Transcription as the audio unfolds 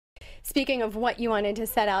speaking of what you wanted to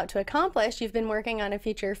set out to accomplish, you've been working on a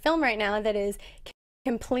feature film right now that is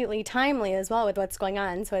completely timely as well with what's going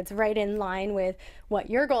on. So it's right in line with what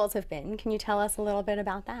your goals have been. Can you tell us a little bit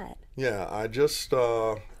about that? Yeah, I just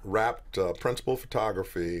wrapped principal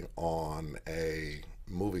photography on a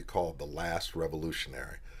movie called The Last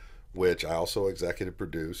Revolutionary, which I also executive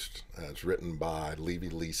produced. It's written by Levy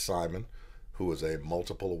Lee Simon, who is a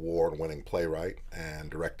multiple award-winning playwright, and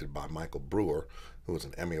directed by Michael Brewer, who is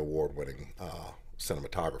an Emmy award-winning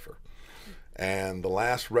cinematographer. And The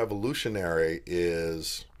Last Revolutionary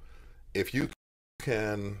is, if you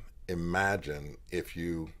can imagine, if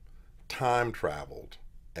you time traveled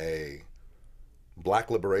a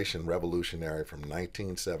black liberation revolutionary from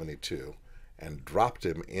 1972 and dropped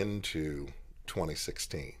him into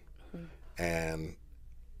 2016, and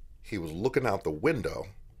he was looking out the window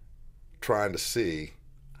trying to see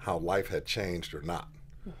how life had changed or not.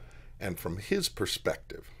 And from his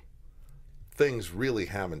perspective, things really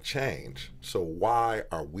haven't changed, so why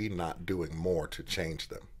are we not doing more to change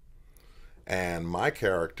them? And my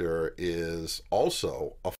character is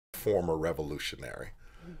also a former revolutionary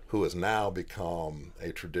who has now become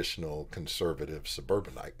a traditional conservative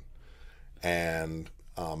suburbanite. And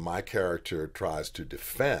my character tries to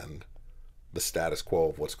defend the status quo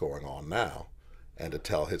of what's going on now, and to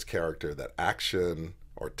tell his character that action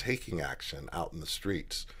or taking action out in the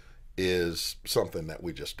streets is something that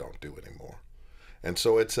we just don't do anymore. And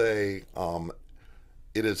so it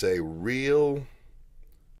is a real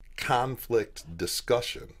conflict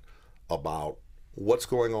discussion about what's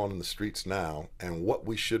going on in the streets now and what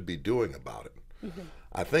we should be doing about it.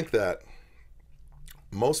 I think that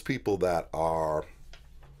most people that are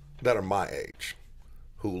my age,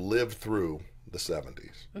 who lived through the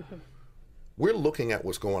 70s, we're looking at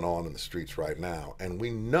what's going on in the streets right now, and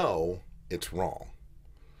we know it's wrong.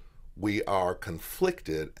 We are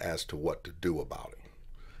conflicted as to what to do about it.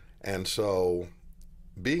 And so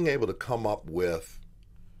being able to come up with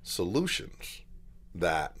solutions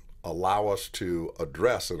that allow us to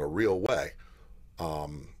address in a real way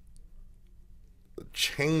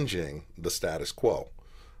changing the status quo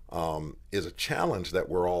is a challenge that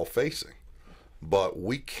we're all facing, but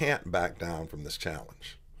we can't back down from this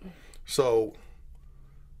challenge. So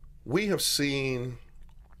we have seen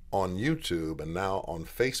on YouTube and now on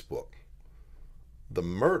Facebook the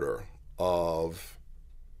murder of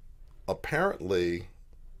apparently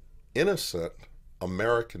innocent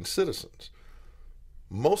American citizens.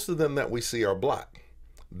 Most of them that we see are black.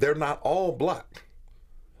 They're not all black.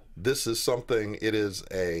 This is something, it is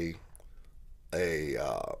a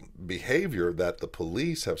behavior that the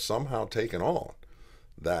police have somehow taken on,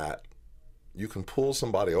 that you can pull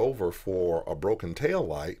somebody over for a broken tail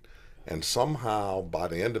light, and somehow by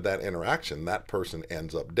the end of that interaction, that person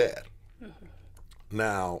ends up dead.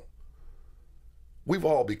 Now, we've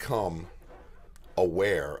all become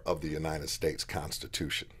aware of the United States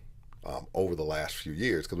Constitution over the last few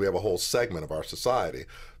years, because we have a whole segment of our society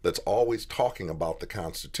that's always talking about the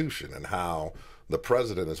Constitution and how the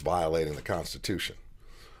president is violating the Constitution.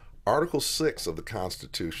 Article 6 of the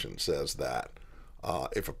Constitution says that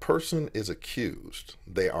if a person is accused,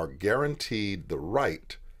 they are guaranteed the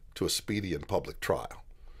right to a speedy and public trial.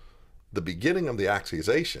 The beginning of the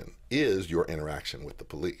accusation is your interaction with the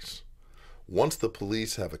police. Once the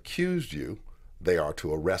police have accused you, they are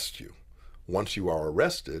to arrest you. Once you are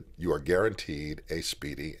arrested, you are guaranteed a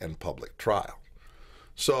speedy and public trial.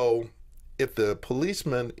 So if the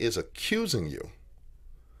policeman is accusing you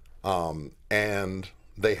and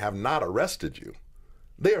they have not arrested you,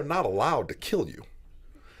 they are not allowed to kill you.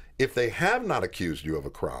 If they have not accused you of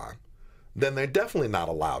a crime, then they're definitely not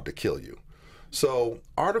allowed to kill you. So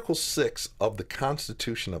Article 6 of the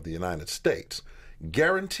Constitution of the United States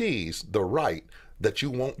guarantees the right that you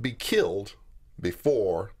won't be killed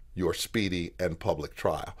before your speedy and public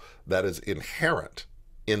trial. That is inherent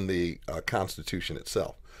in the Constitution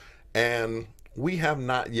itself. And we have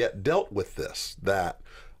not yet dealt with this, that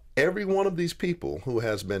every one of these people who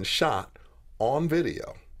has been shot on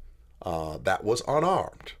video that was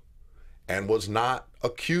unarmed and was not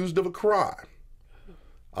accused of a crime,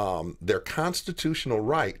 their constitutional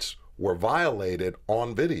rights were violated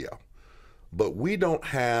on video. But we don't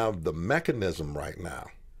have the mechanism right now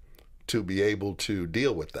to be able to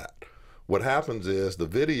deal with that. What happens is the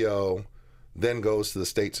video then goes to the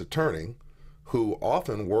state's attorney, who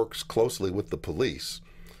often works closely with the police.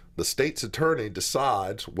 The state's attorney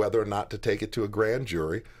decides whether or not to take it to a grand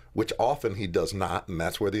jury, which often he does not, and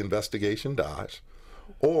that's where the investigation dies.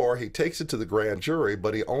 Or he takes it to the grand jury,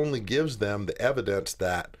 but he only gives them the evidence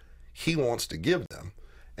that he wants to give them,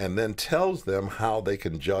 and then tells them how they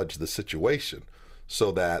can judge the situation. so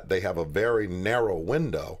that they have a very narrow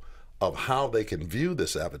window of how they can view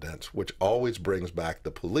this evidence, which always brings back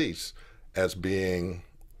the police as being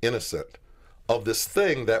innocent of this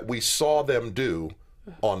thing that we saw them do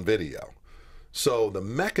on video. So the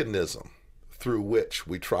mechanism through which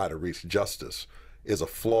we try to reach justice is a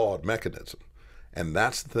flawed mechanism. And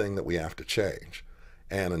that's the thing that we have to change.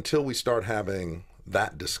 And until we start having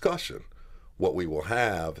that discussion, what we will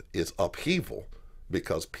have is upheaval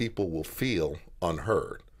because people will feel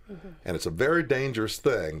unheard. And it's a very dangerous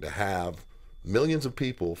thing to have millions of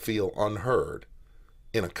people feel unheard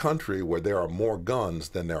in a country where there are more guns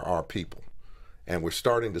than there are people. And we're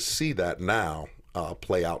starting to see that now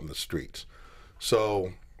play out in the streets.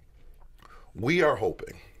 So we are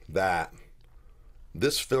hoping that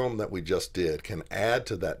this film that we just did can add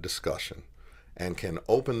to that discussion and can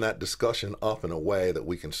open that discussion up in a way that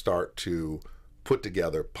we can start to put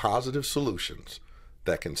together positive solutions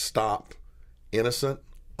that can stop innocent,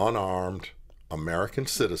 unarmed American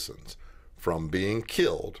citizens from being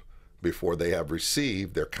killed before they have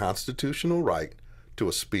received their constitutional right to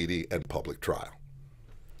a speedy and public trial.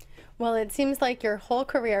 Well, it seems like your whole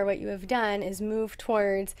career, what you have done is move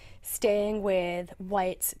towards staying with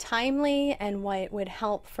what's timely and what would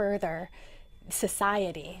help further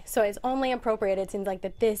society. So it's only appropriate, it seems like,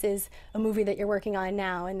 that this is a movie that you're working on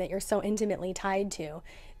now and that you're so intimately tied to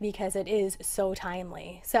because it is so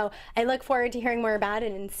timely. So I look forward to hearing more about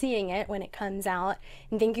it and seeing it when it comes out.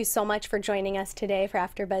 And thank you so much for joining us today for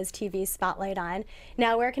AfterBuzz TV's Spotlight On.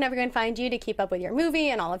 Now, where can everyone find you to keep up with your movie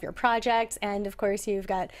and all of your projects? And of course, you've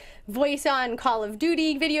got voice on Call of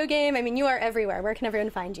Duty video game. I mean, you are everywhere. Where can everyone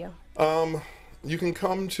find you? You can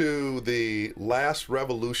come to the Last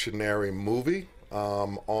Revolutionary movie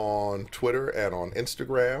on Twitter and on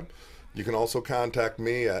Instagram. You can also contact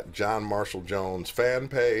me at John Marshall Jones fan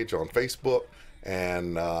page on Facebook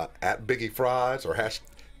and at Biggie Fries or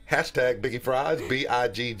hashtag Biggie Fries,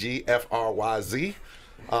 BIGGFRYZ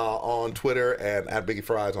on Twitter and at Biggie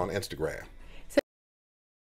Fries on Instagram.